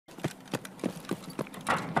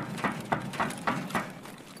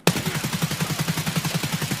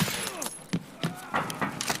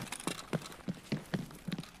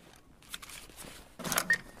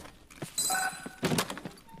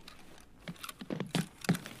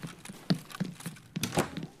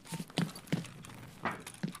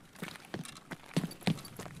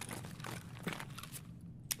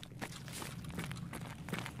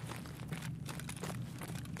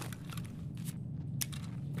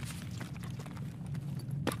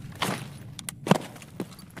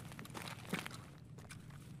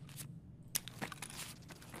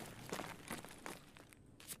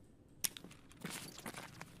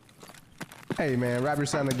Hey man, wrap your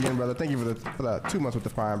son again, brother. Thank you for the 2 months with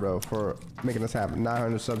the Prime, bro, for making this happen.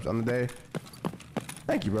 900 subs on the day.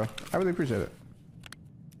 Thank you, bro. I really appreciate it.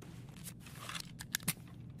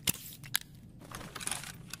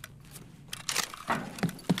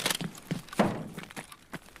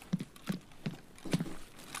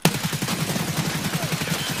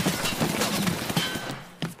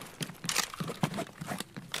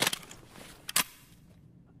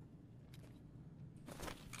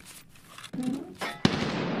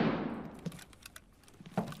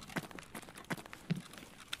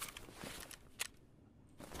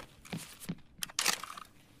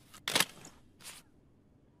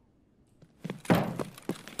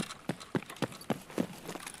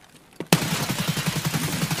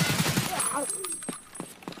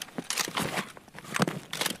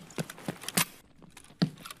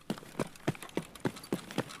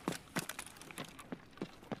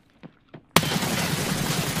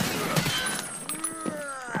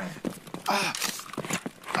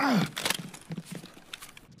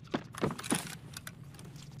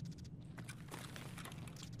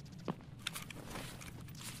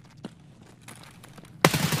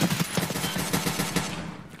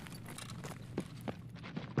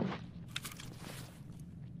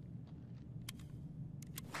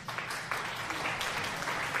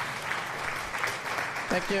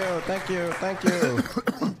 Thank you, thank you, thank you.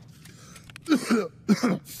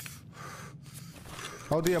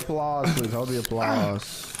 Hold the applause, please. Hold the applause.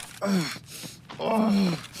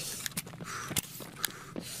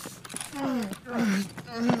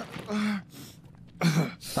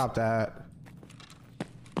 Stop that.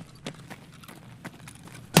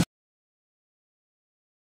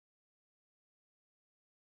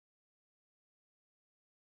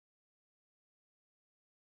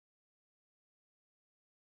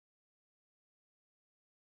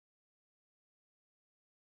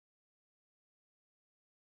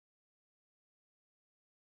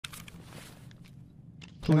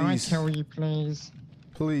 Please. Can I tell you, please?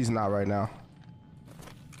 Please, not right now.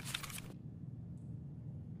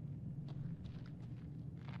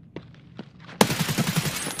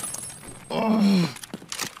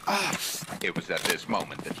 It was at this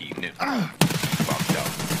moment that he knew. Fucked up.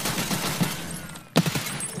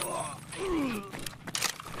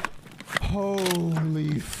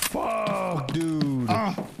 Holy fuck, dude.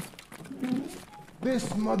 This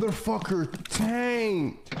motherfucker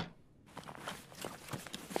tanked.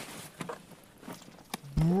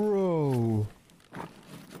 Bro.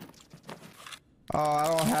 Oh, I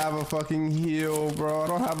don't have a fucking heal, bro. I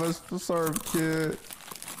don't have a serve kit.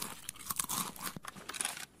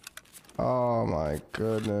 Oh my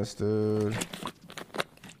goodness, dude.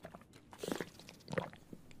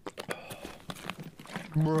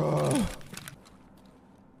 Bro.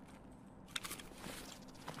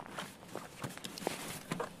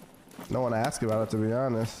 No one asked about it, to be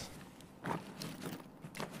honest.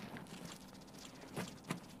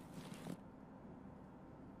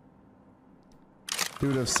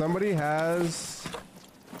 Dude, if somebody has...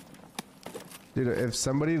 Dude, if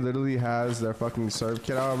somebody literally has their fucking serve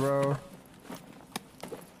kit out, bro,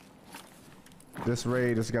 this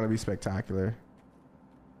raid is gonna be spectacular.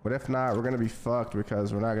 But if not, we're gonna be fucked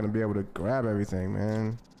because we're not gonna be able to grab everything,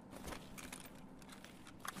 man.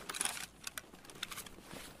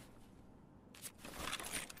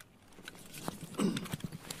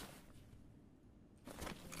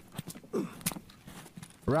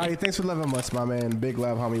 Roddy, thanks for 11 months, my man. Big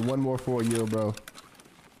love, homie. One more for you, bro.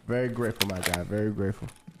 Very grateful, my guy. Very grateful.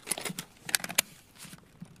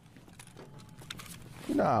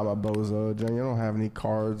 You know I'm a bozo, Jen. You don't have any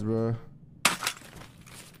cards, bro.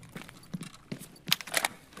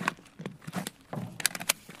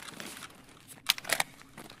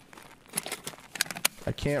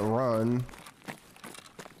 I can't run.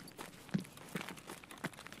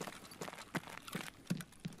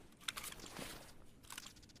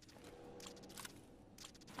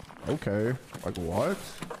 Okay. Like what?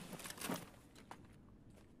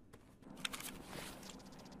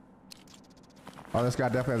 Oh, this guy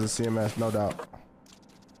definitely has a CMS, no doubt.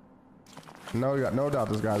 No doubt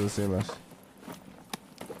this guy has a CMS.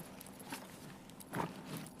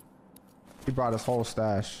 He brought his whole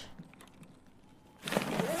stash.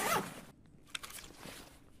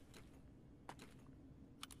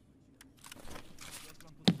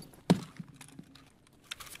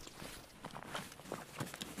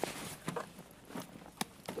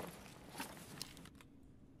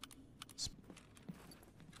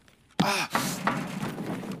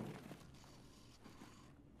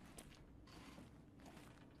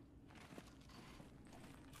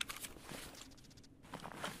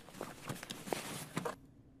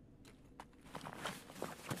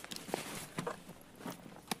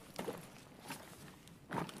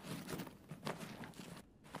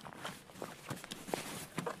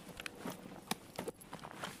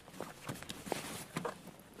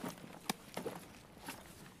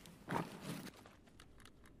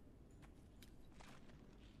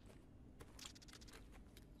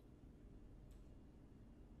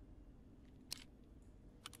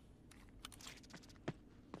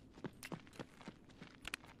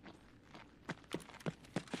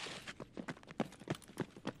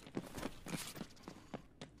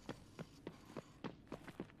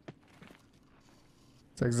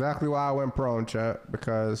 It's exactly why I went prone, chat,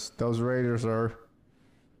 because those raiders are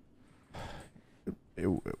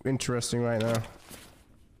interesting right now.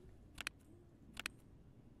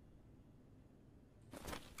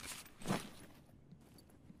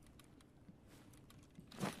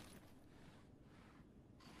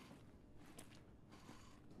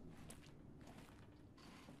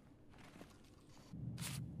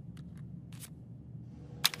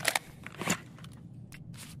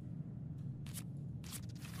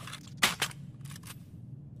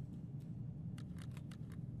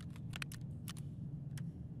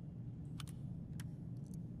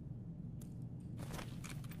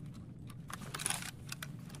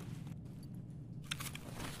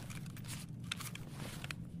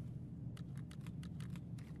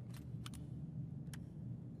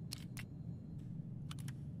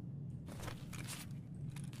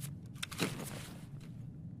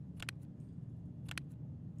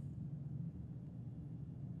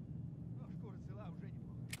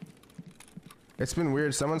 It's been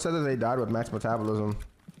weird. Someone said that they died with max metabolism.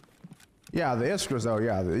 Yeah, the Iskras though.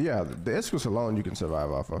 Yeah, the Iskras alone you can survive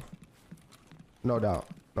off of. No doubt.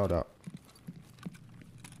 No doubt.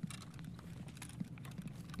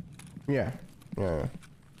 Yeah. Yeah.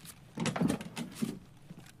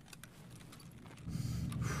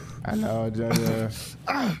 I know, Jenna.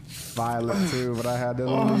 Violet too, but I had to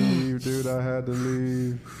leave, dude. I had to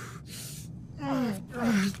leave.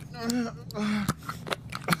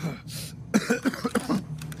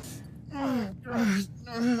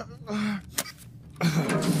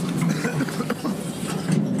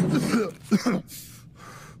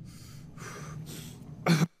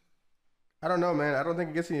 I don't know, man. I don't think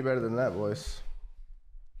it gets any better than that, boys.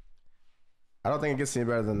 I don't think it gets any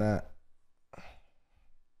better than that.